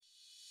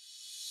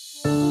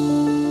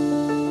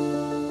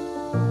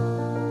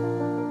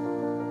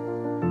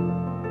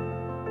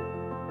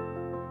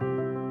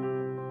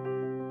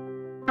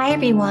Hi,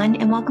 everyone,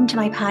 and welcome to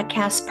my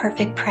podcast,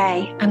 Perfect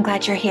Prey. I'm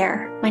glad you're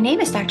here. My name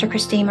is Dr.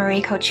 Christine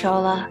Marie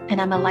Cocciola,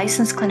 and I'm a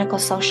licensed clinical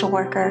social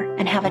worker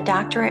and have a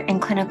doctorate in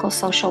clinical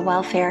social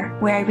welfare,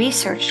 where I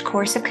researched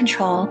coercive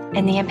control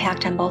and the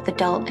impact on both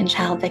adult and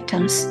child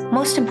victims.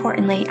 Most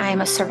importantly, I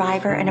am a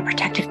survivor and a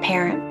protective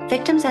parent.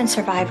 Victims and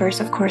survivors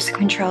of coercive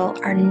control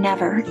are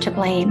never to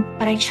blame,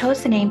 but I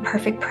chose the name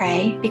Perfect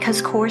Prey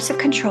because coercive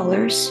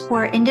controllers, who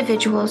are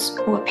individuals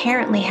who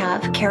apparently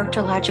have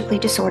characterologically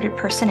disordered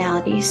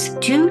personalities,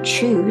 do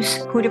choose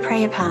who to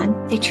prey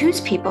upon. They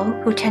choose people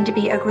who tend to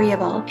be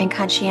agreeable and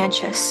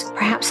conscientious,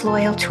 perhaps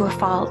loyal to a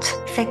fault,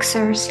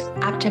 fixers,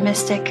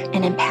 optimistic,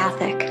 and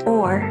empathic.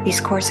 Or these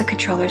coercive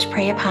controllers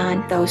prey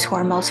upon those who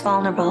are most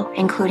vulnerable,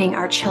 including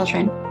our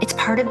children. It's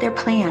part of their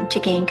plan to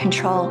gain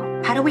control.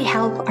 How do we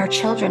help our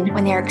children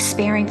when they're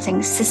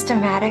experiencing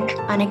systematic,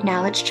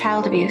 unacknowledged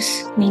child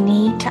abuse? We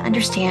need to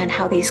understand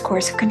how these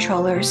coercive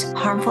controllers,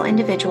 harmful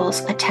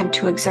individuals, attempt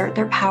to exert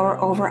their power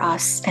over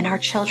us and our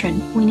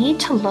children. We need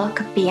to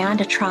look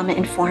beyond a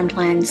trauma-informed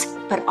lens,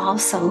 but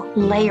also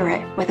layer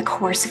it with a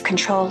coercive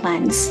control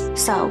lens.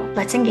 So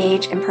let's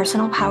engage in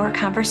personal power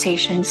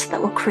conversations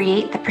that will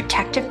create the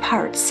protective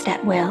parts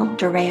that will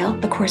derail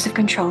the coercive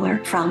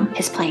controller from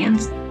his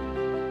plans.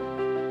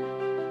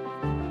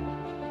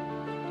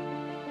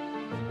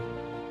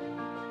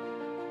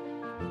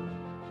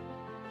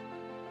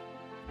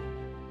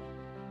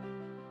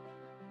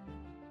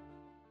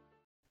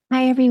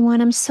 Hi,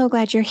 everyone. I'm so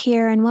glad you're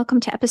here, and welcome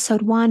to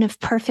episode 1 of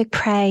Perfect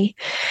Prey.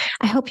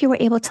 I hope you were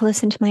able to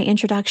listen to my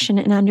introduction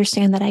and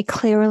understand that I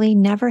clearly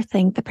never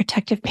think the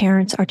protective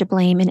parents are to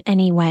blame in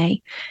any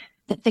way,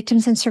 that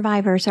victims and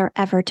survivors are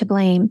ever to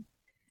blame.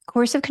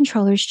 Coercive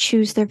controllers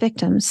choose their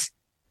victims.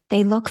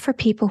 They look for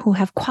people who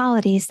have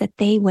qualities that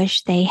they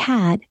wish they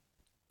had.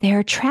 They're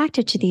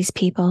attracted to these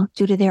people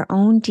due to their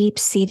own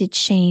deep-seated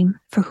shame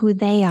for who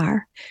they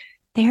are.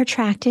 They're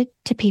attracted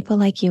to people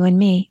like you and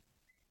me.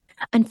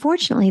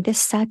 Unfortunately, this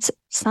sets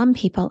some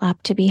people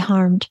up to be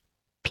harmed.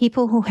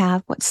 People who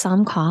have what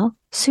some call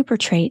super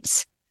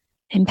traits: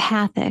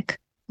 empathic,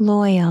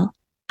 loyal,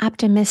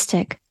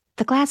 optimistic,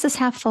 the glass is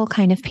half full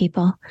kind of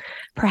people,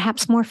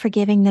 perhaps more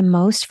forgiving than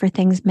most for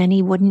things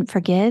many wouldn't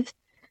forgive,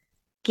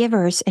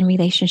 givers in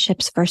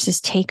relationships versus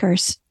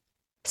takers.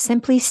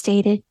 Simply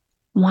stated,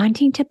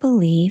 wanting to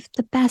believe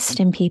the best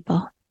in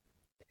people.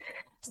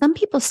 Some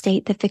people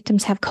state that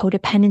victims have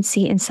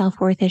codependency and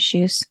self-worth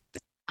issues.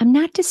 I'm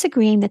not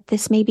disagreeing that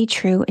this may be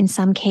true in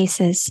some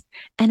cases,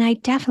 and I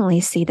definitely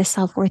see the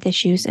self-worth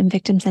issues in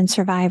victims and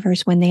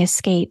survivors when they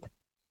escape.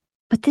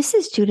 But this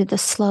is due to the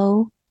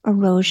slow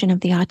erosion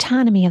of the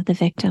autonomy of the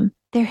victim.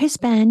 There has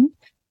been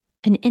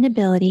an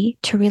inability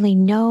to really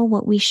know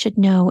what we should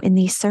know in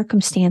these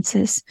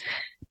circumstances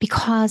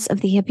because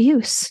of the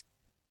abuse.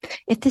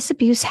 If this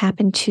abuse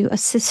happened to a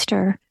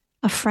sister,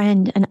 a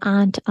friend, an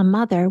aunt, a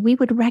mother, we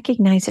would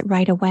recognize it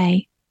right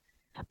away.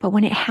 But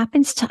when it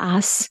happens to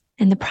us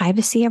in the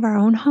privacy of our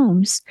own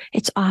homes,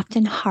 it's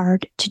often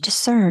hard to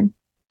discern.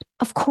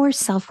 Of course,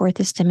 self-worth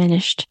is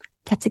diminished.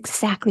 That's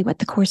exactly what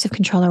the coercive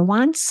controller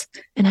wants,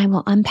 and I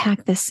will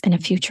unpack this in a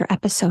future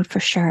episode for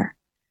sure.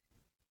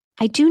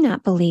 I do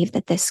not believe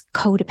that this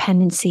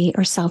codependency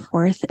or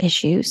self-worth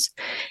issues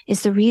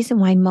is the reason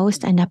why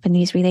most end up in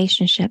these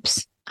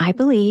relationships. I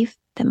believe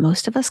that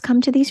most of us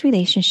come to these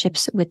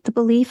relationships with the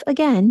belief,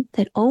 again,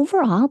 that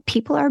overall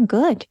people are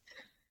good,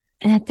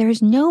 and that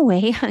there's no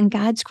way on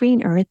God's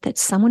green earth that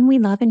someone we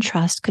love and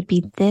trust could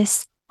be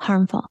this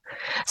harmful.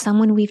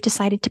 Someone we've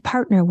decided to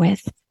partner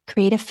with,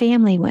 create a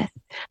family with,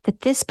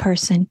 that this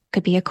person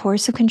could be a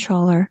coercive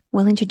controller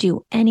willing to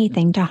do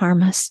anything to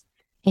harm us,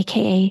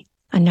 aka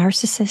a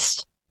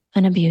narcissist,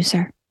 an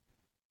abuser.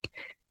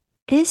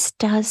 This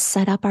does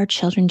set up our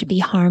children to be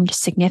harmed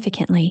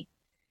significantly.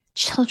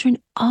 Children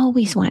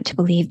always want to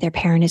believe their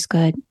parent is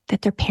good,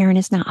 that their parent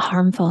is not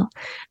harmful.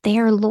 They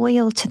are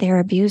loyal to their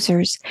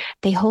abusers.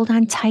 They hold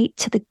on tight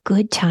to the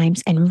good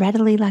times and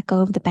readily let go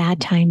of the bad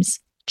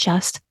times,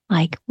 just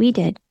like we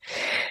did.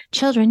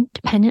 Children,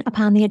 dependent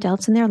upon the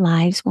adults in their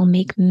lives, will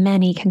make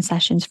many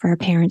concessions for a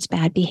parent's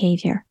bad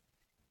behavior.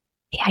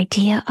 The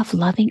idea of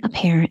loving a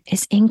parent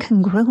is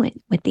incongruent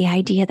with the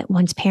idea that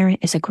one's parent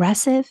is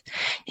aggressive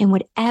and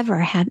would ever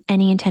have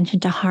any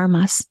intention to harm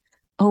us,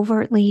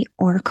 overtly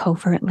or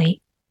covertly.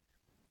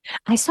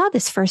 I saw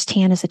this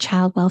firsthand as a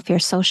child welfare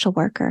social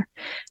worker,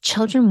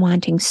 children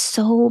wanting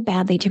so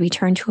badly to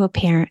return to a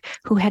parent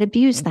who had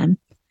abused them.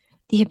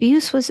 The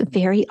abuse was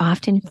very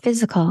often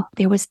physical.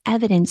 There was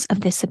evidence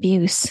of this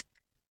abuse,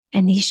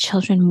 and these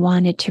children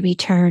wanted to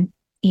return,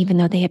 even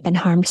though they had been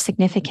harmed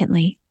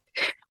significantly.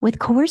 With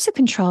coercive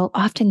control,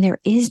 often there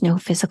is no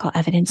physical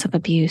evidence of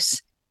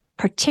abuse,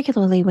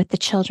 particularly with the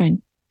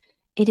children.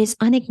 It is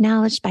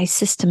unacknowledged by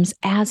systems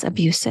as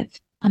abusive.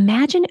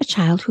 Imagine a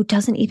child who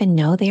doesn't even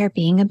know they are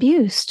being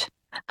abused.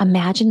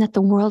 Imagine that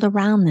the world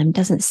around them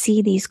doesn't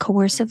see these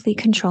coercively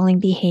controlling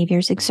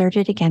behaviors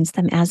exerted against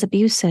them as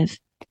abusive.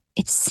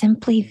 It's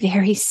simply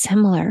very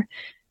similar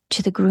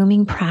to the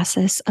grooming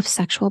process of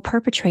sexual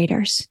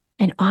perpetrators.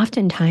 And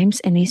oftentimes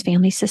in these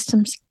family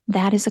systems,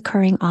 that is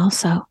occurring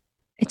also.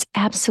 It's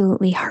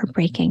absolutely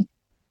heartbreaking.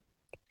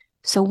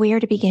 So where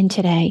to begin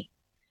today?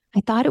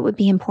 I thought it would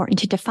be important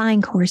to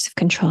define coercive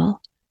control.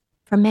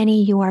 For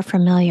many, you are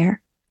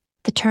familiar.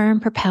 The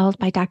term, propelled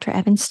by Dr.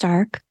 Evan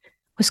Stark,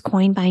 was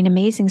coined by an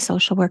amazing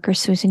social worker,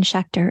 Susan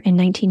Schechter, in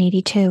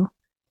 1982.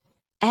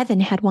 Evan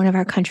had one of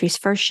our country's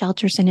first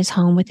shelters in his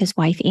home with his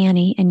wife,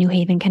 Annie, in New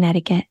Haven,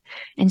 Connecticut.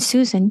 And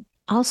Susan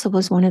also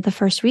was one of the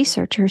first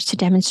researchers to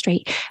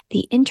demonstrate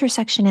the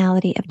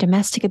intersectionality of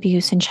domestic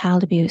abuse and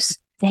child abuse.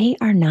 They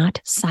are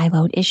not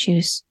siloed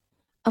issues.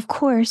 Of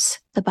course,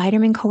 the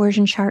Biderman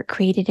coercion chart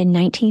created in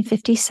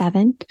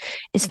 1957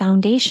 is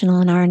foundational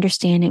in our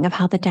understanding of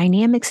how the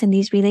dynamics in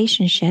these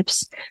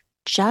relationships,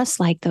 just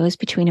like those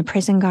between a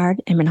prison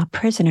guard and a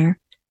prisoner,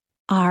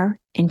 are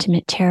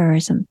intimate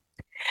terrorism.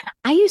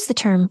 I use the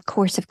term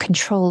coercive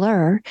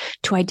controller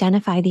to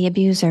identify the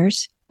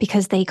abusers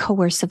because they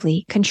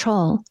coercively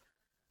control.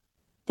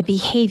 The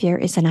behavior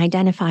is an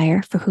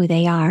identifier for who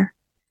they are.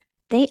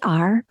 They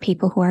are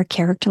people who are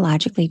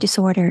characterologically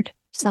disordered.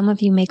 Some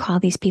of you may call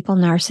these people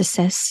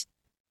narcissists.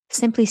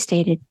 Simply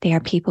stated, they are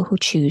people who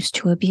choose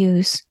to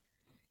abuse.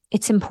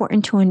 It's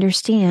important to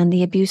understand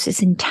the abuse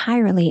is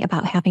entirely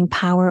about having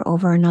power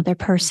over another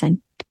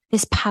person.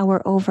 This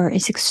power over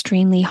is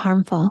extremely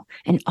harmful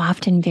and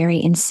often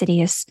very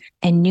insidious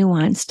and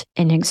nuanced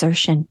in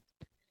exertion.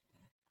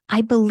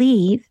 I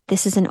believe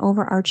this is an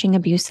overarching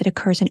abuse that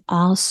occurs in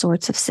all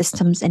sorts of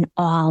systems and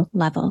all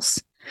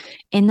levels.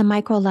 In the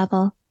micro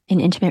level, in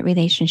intimate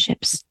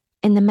relationships.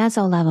 In the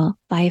meso level,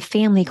 via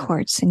family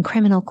courts and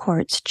criminal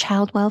courts,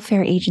 child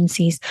welfare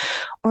agencies,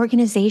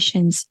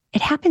 organizations.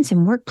 It happens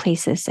in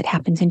workplaces. It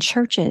happens in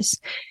churches.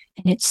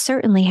 And it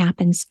certainly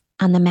happens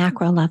on the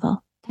macro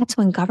level. That's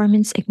when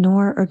governments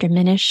ignore or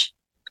diminish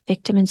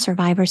victim and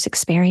survivors'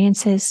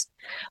 experiences,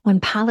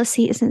 when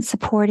policy isn't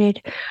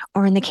supported,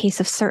 or in the case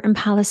of certain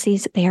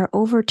policies, they are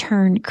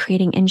overturned,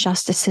 creating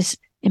injustices,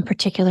 in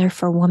particular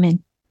for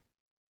women.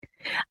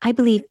 I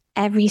believe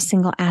every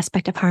single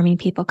aspect of harming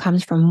people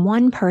comes from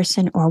one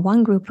person or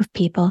one group of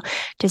people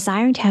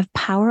desiring to have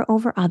power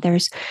over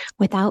others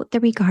without the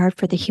regard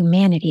for the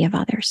humanity of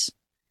others.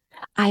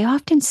 I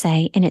often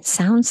say, and it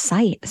sounds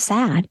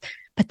sad,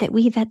 but that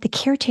we vet the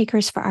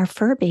caretakers for our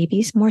fur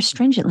babies more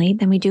stringently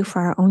than we do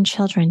for our own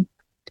children.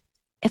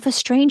 If a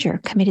stranger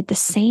committed the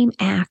same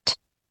act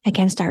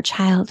against our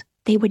child,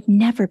 they would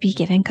never be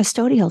given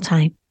custodial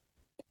time.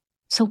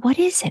 So what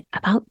is it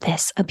about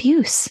this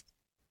abuse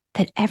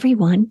that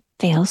everyone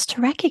fails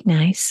to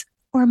recognize,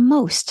 or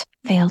most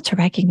fail to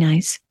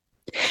recognize?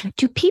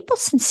 Do people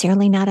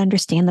sincerely not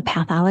understand the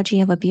pathology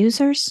of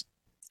abusers?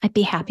 I'd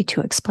be happy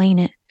to explain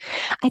it.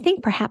 I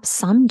think perhaps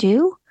some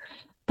do,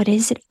 but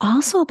is it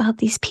also about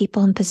these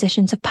people in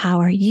positions of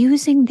power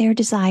using their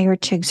desire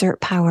to exert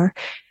power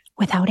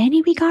without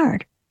any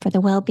regard for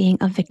the well-being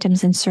of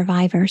victims and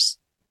survivors?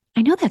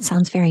 I know that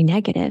sounds very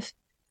negative.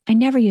 I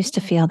never used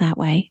to feel that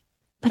way,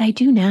 but I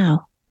do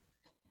now.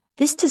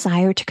 This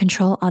desire to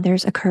control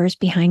others occurs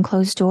behind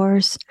closed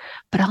doors,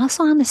 but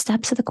also on the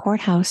steps of the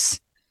courthouse.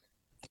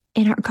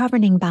 In our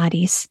governing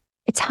bodies,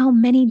 it's how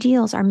many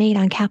deals are made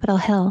on Capitol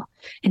Hill,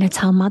 and it's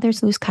how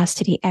mothers lose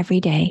custody every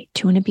day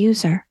to an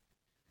abuser.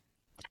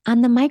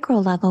 On the micro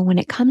level, when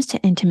it comes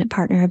to intimate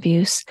partner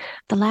abuse,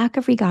 the lack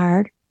of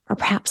regard, or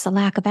perhaps the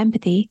lack of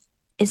empathy,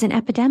 is an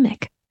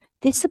epidemic.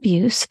 This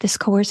abuse, this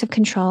coercive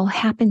control,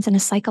 happens in a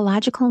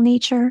psychological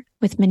nature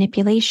with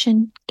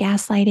manipulation,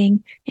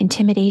 gaslighting,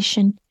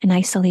 intimidation, and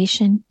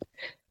isolation.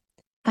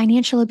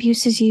 Financial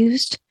abuse is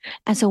used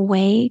as a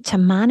way to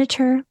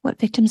monitor what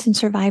victims and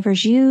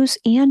survivors use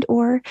and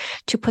or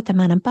to put them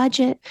on a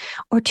budget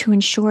or to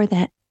ensure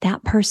that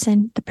that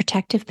person, the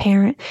protective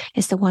parent,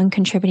 is the one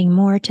contributing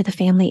more to the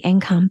family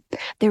income.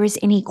 There is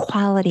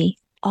inequality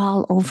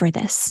all over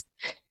this.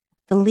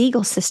 The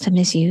legal system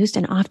is used,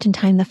 and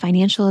oftentimes the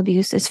financial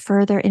abuse is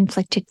further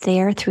inflicted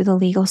there through the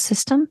legal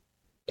system.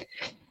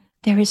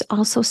 There is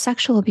also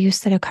sexual abuse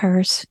that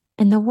occurs.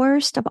 And the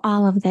worst of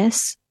all of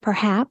this,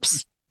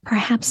 perhaps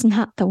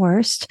not the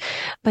worst,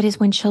 but is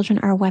when children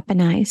are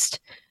weaponized.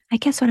 I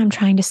guess what I'm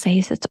trying to say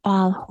is it's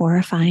all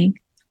horrifying.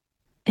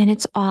 And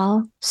it's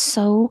all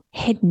so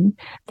hidden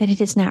that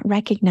it is not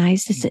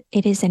recognized as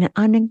it is an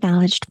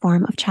unacknowledged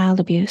form of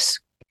child abuse.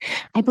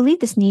 I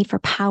believe this need for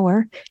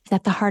power is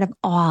at the heart of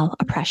all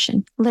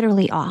oppression,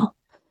 literally all.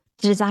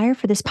 The desire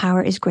for this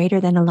power is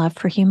greater than a love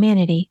for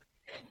humanity.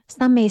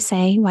 Some may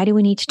say, why do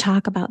we need to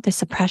talk about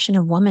this oppression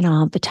of women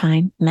all the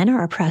time? Men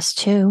are oppressed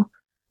too.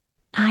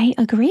 I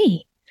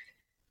agree.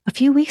 A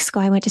few weeks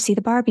ago, I went to see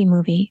the Barbie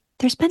movie.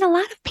 There's been a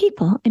lot of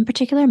people, in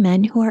particular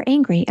men, who are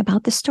angry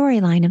about the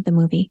storyline of the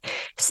movie,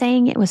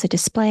 saying it was a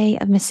display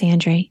of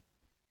misandry,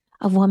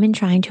 of women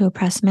trying to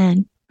oppress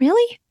men.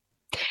 Really?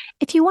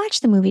 If you watch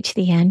the movie to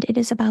the end, it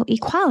is about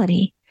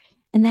equality,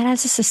 and that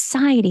as a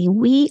society,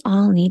 we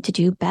all need to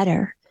do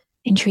better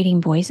in treating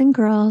boys and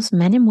girls,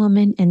 men and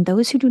women, and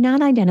those who do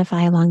not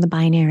identify along the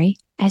binary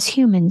as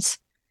humans.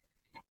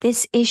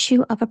 This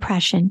issue of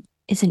oppression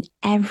is an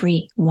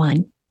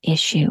everyone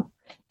issue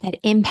that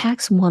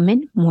impacts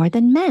women more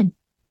than men.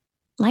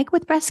 Like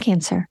with breast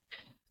cancer,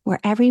 where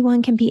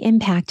everyone can be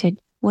impacted,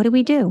 what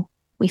do?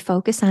 We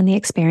focus on the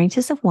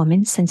experiences of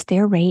women since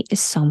their rate is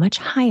so much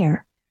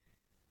higher.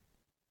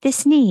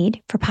 This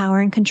need for power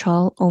and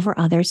control over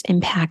others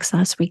impacts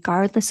us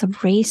regardless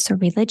of race or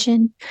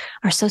religion,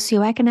 our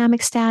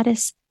socioeconomic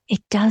status. It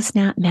does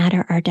not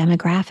matter our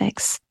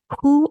demographics.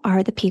 Who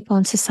are the people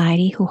in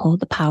society who hold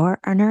the power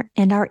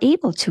and are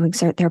able to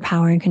exert their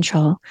power and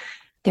control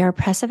their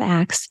oppressive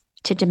acts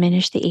to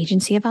diminish the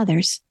agency of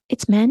others?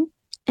 It's men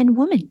and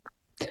women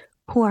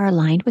who are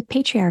aligned with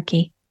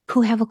patriarchy,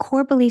 who have a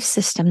core belief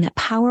system that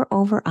power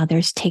over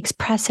others takes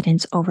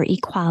precedence over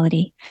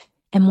equality,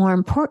 and more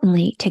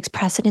importantly, takes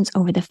precedence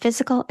over the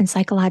physical and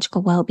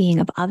psychological well-being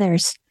of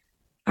others,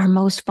 our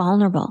most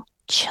vulnerable,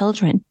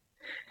 children.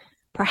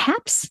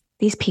 Perhaps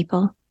these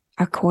people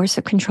are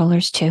coercive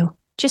controllers too,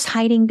 just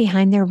hiding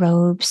behind their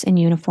robes and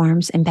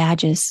uniforms and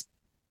badges.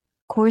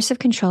 Coercive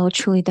control,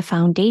 truly the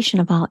foundation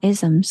of all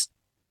isms.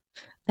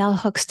 Bell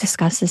Hooks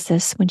discusses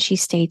this when she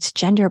states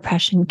gender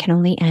oppression can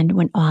only end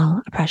when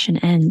all oppression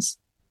ends.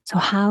 So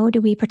how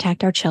do we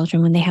protect our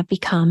children when they have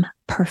become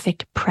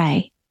perfect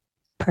prey?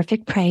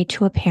 Perfect prey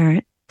to a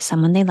parent,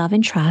 someone they love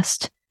and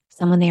trust,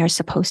 someone they are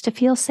supposed to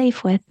feel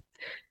safe with,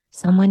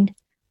 someone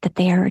that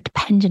they are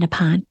dependent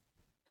upon.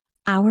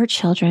 Our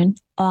children,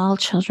 all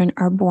children,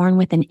 are born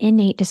with an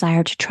innate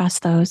desire to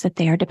trust those that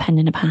they are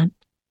dependent upon,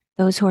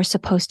 those who are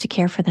supposed to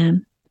care for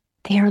them.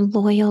 They are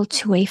loyal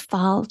to a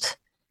fault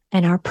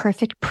and are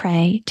perfect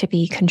prey to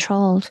be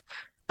controlled,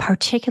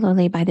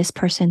 particularly by this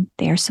person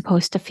they are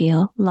supposed to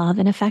feel love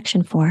and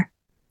affection for.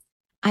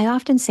 I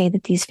often say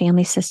that these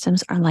family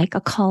systems are like a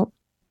cult.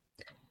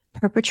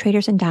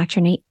 Perpetrators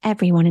indoctrinate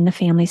everyone in the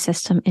family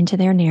system into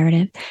their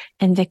narrative,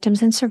 and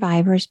victims and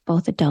survivors,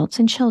 both adults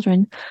and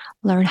children,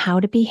 learn how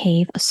to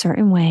behave a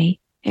certain way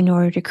in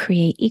order to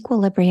create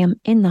equilibrium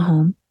in the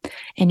home,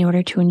 in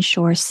order to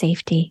ensure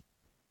safety.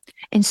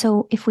 And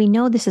so if we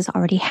know this is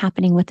already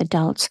happening with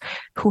adults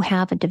who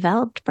have a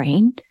developed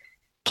brain,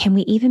 can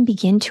we even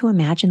begin to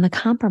imagine the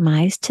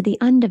compromise to the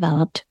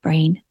undeveloped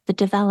brain, the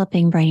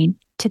developing brain,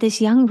 to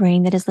this young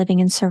brain that is living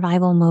in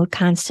survival mode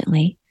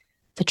constantly?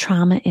 The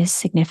trauma is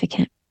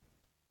significant.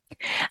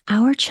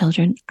 Our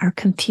children are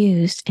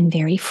confused and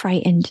very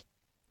frightened,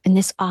 and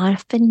this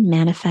often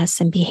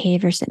manifests in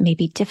behaviors that may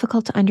be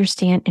difficult to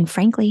understand and,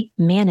 frankly,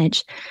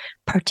 manage,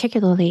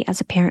 particularly as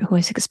a parent who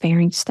has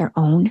experienced their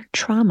own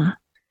trauma.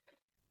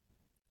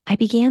 I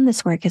began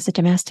this work as a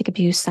domestic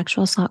abuse,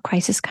 sexual assault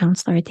crisis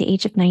counselor at the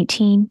age of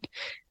 19.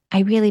 I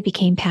really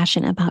became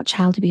passionate about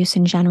child abuse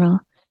in general,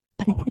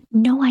 but I had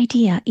no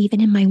idea,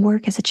 even in my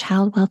work as a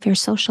child welfare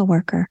social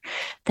worker,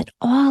 that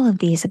all of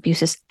these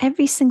abuses,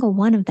 every single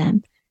one of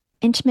them,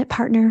 intimate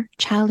partner,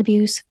 child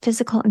abuse,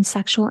 physical and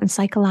sexual and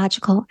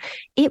psychological,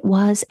 it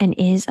was and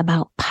is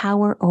about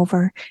power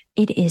over,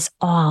 it is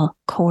all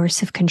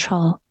coercive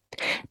control.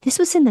 This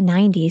was in the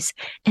 90s,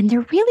 and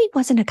there really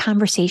wasn't a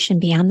conversation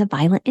beyond the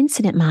violent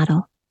incident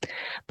model.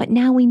 But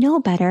now we know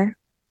better,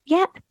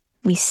 yet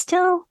we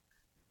still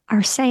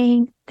are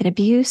saying that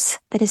abuse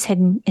that is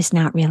hidden is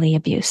not really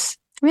abuse.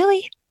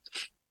 Really?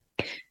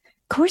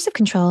 Coercive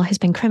control has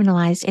been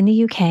criminalized in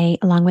the UK,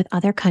 along with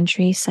other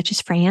countries such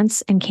as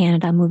France and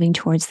Canada moving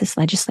towards this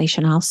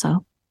legislation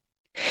also.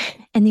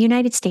 In the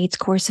United States,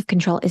 coercive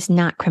control is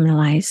not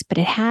criminalized, but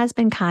it has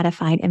been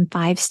codified in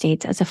 5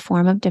 states as a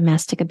form of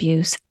domestic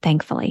abuse,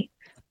 thankfully.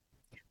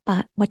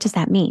 But what does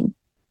that mean?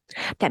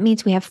 That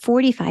means we have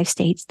 45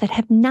 states that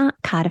have not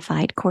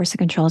codified coercive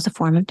control as a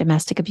form of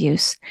domestic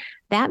abuse.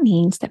 That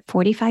means that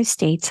 45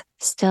 states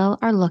still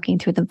are looking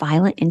through the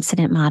violent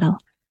incident model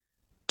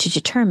to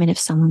determine if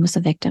someone was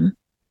a victim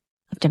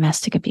of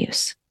domestic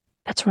abuse.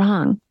 That's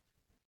wrong.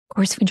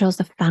 Coercive control is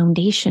the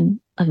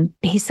foundation of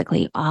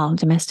basically all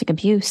domestic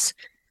abuse.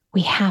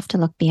 We have to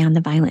look beyond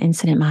the violent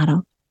incident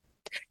model.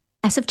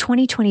 As of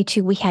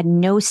 2022, we had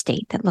no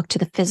state that looked to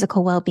the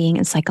physical well-being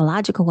and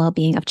psychological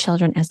well-being of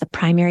children as the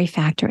primary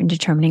factor in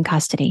determining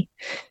custody.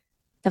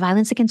 The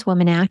Violence Against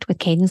Women Act, with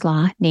Caden's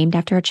Law, named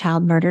after a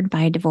child murdered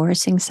by a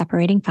divorcing,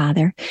 separating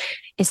father,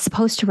 is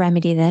supposed to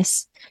remedy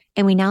this.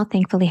 And we now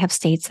thankfully have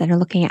states that are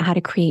looking at how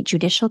to create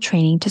judicial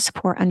training to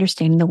support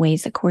understanding the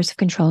ways that coercive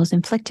control is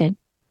inflicted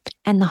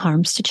and the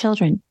harms to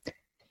children.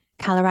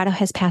 Colorado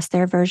has passed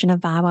their version of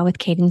VAWA with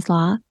Caden's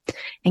Law,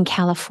 and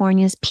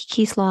California's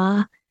Peaky's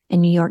Law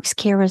and New York's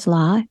Kira's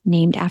Law,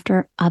 named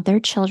after other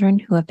children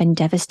who have been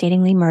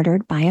devastatingly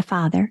murdered by a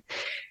father,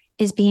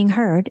 is being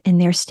heard in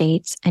their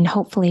states and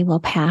hopefully will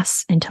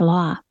pass into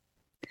law.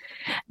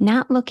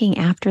 Not looking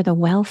after the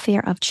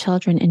welfare of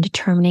children in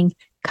determining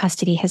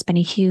custody has been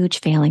a huge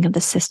failing of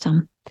the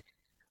system.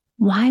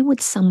 Why would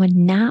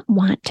someone not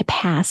want to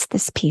pass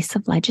this piece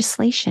of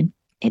legislation?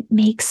 It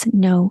makes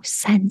no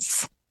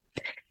sense.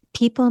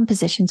 People in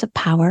positions of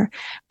power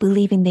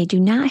believing they do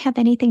not have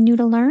anything new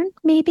to learn,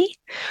 maybe,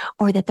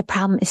 or that the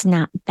problem is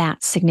not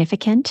that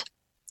significant,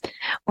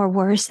 or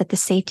worse, that the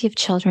safety of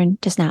children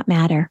does not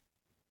matter.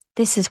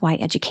 This is why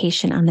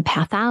education on the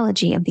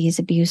pathology of these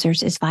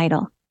abusers is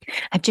vital.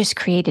 I've just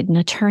created an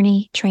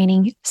attorney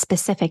training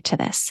specific to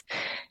this.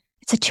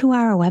 It's a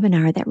 2-hour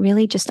webinar that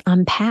really just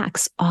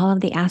unpacks all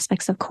of the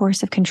aspects of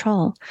coercive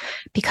control,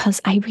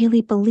 because I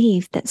really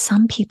believe that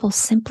some people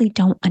simply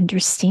don't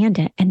understand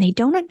it, and they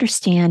don't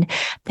understand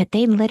that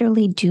they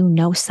literally do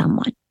know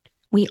someone.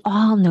 We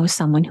all know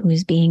someone who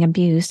is being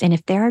abused. And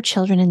if there are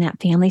children in that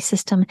family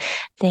system,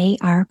 they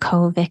are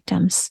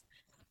co-victims.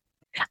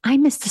 I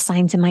missed the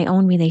signs in my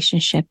own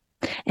relationship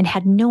and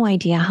had no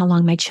idea how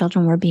long my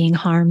children were being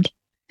harmed.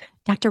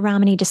 Dr.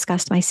 Ramani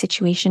discussed my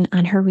situation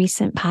on her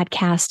recent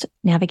podcast,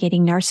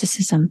 Navigating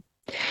Narcissism.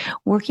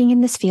 Working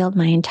in this field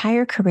my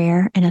entire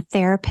career and a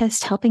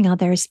therapist, helping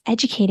others,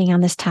 educating on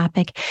this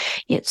topic,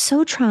 yet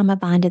so trauma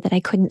bonded that I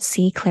couldn't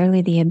see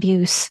clearly the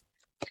abuse.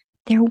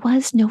 There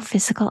was no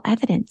physical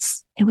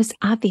evidence. It was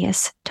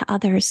obvious to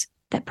others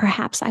that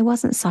perhaps I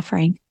wasn't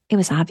suffering. It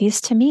was obvious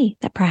to me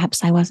that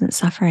perhaps I wasn't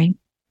suffering.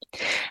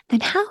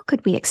 Then how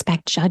could we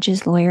expect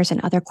judges, lawyers,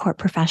 and other court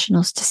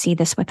professionals to see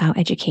this without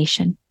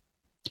education?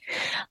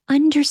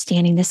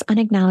 Understanding this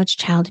unacknowledged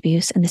child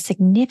abuse and the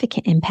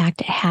significant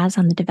impact it has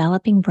on the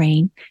developing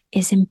brain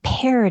is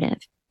imperative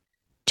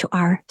to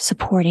our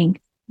supporting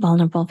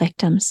vulnerable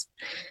victims.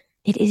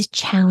 It is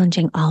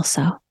challenging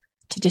also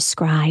to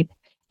describe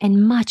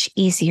and much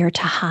easier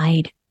to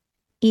hide,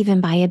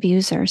 even by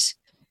abusers.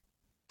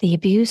 The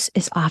abuse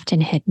is often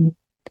hidden.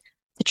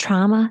 The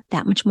trauma,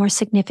 that much more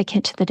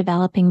significant to the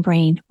developing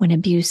brain when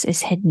abuse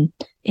is hidden.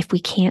 If we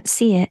can't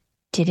see it,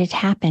 did it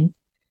happen?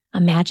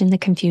 Imagine the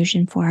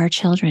confusion for our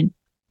children.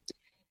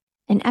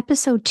 In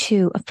episode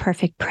 2 of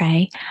Perfect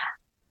Prey,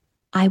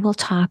 I will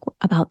talk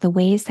about the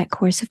ways that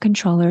coercive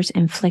controllers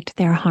inflict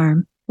their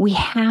harm. We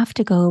have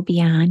to go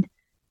beyond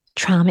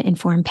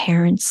trauma-informed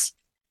parents.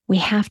 We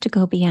have to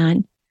go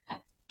beyond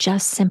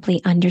just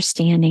simply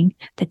understanding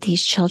that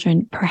these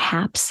children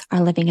perhaps are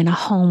living in a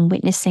home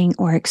witnessing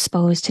or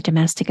exposed to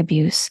domestic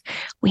abuse.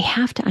 We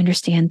have to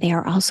understand they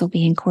are also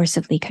being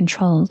coercively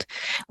controlled,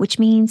 which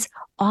means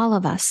all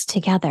of us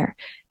together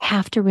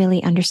have to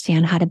really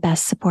understand how to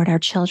best support our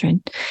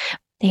children.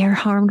 They are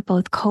harmed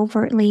both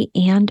covertly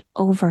and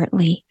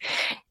overtly,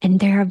 and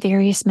there are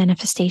various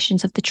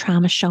manifestations of the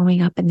trauma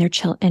showing up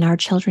in our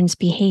children's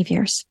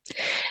behaviors.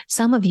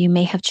 Some of you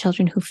may have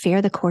children who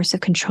fear the coercive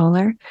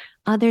controller,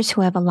 others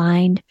who have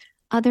aligned,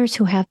 others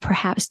who have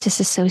perhaps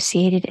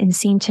disassociated and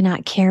seem to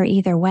not care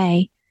either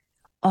way.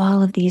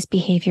 All of these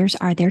behaviors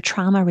are their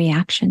trauma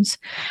reactions.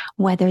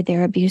 Whether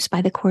they're abused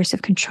by the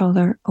coercive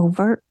controller,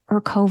 overt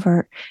or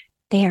covert,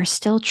 they are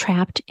still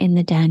trapped in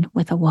the den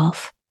with a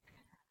wolf.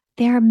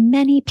 There are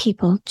many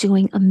people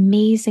doing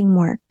amazing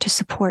work to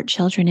support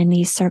children in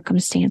these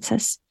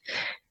circumstances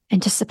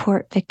and to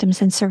support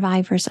victims and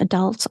survivors,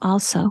 adults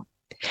also.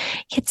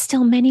 Yet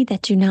still many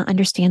that do not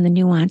understand the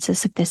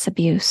nuances of this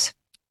abuse.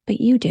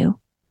 But you do.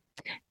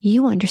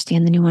 You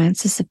understand the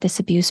nuances of this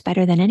abuse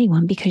better than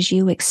anyone because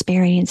you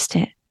experienced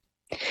it.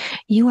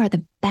 You are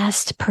the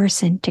best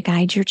person to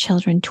guide your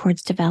children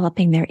towards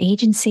developing their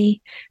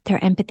agency,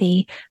 their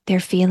empathy, their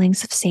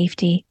feelings of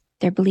safety,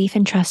 their belief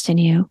and trust in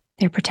you,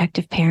 their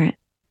protective parent.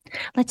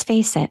 Let's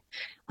face it,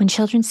 when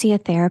children see a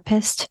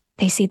therapist,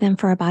 they see them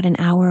for about an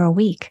hour a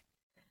week.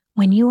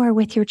 When you are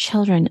with your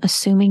children,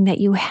 assuming that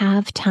you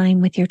have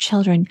time with your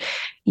children,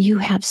 you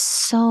have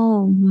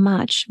so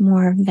much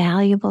more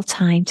valuable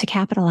time to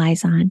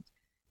capitalize on,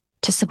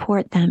 to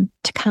support them,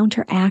 to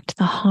counteract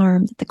the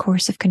harm that the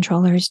coercive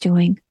controller is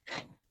doing.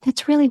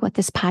 That's really what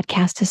this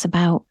podcast is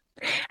about.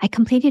 I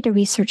completed a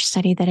research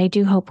study that I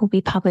do hope will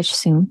be published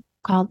soon,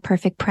 called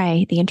Perfect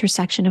Prey, the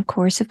intersection of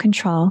coercive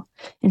control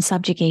and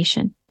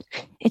subjugation.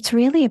 It's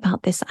really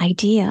about this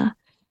idea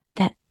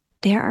that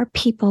there are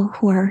people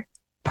who are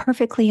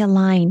perfectly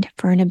aligned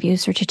for an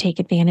abuser to take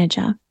advantage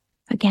of.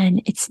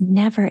 Again, it's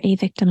never a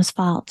victim's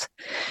fault.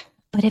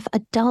 But if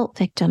adult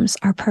victims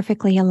are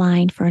perfectly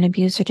aligned for an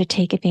abuser to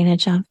take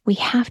advantage of, we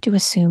have to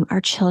assume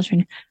our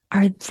children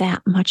are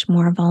that much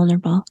more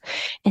vulnerable.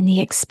 And the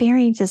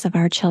experiences of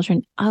our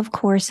children of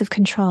coercive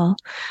control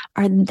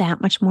are that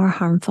much more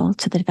harmful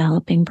to the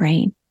developing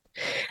brain.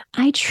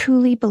 I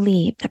truly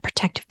believe that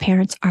protective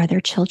parents are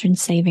their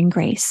children's saving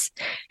grace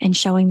and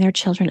showing their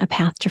children a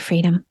path to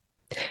freedom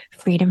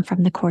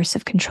from the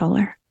coercive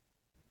controller.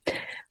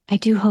 I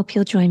do hope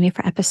you'll join me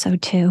for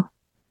episode 2.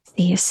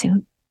 See you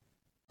soon.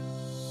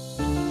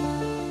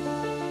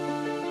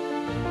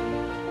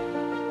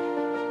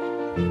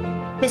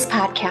 This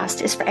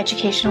podcast is for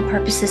educational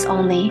purposes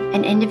only,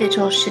 and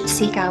individuals should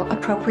seek out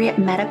appropriate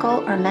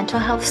medical or mental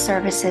health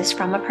services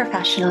from a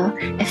professional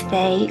if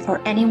they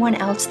or anyone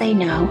else they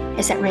know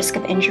is at risk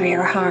of injury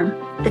or harm.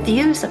 The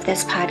views of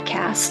this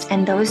podcast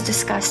and those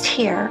discussed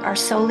here are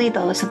solely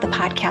those of the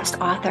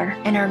podcast author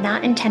and are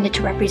not intended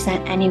to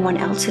represent anyone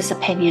else's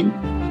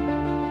opinion.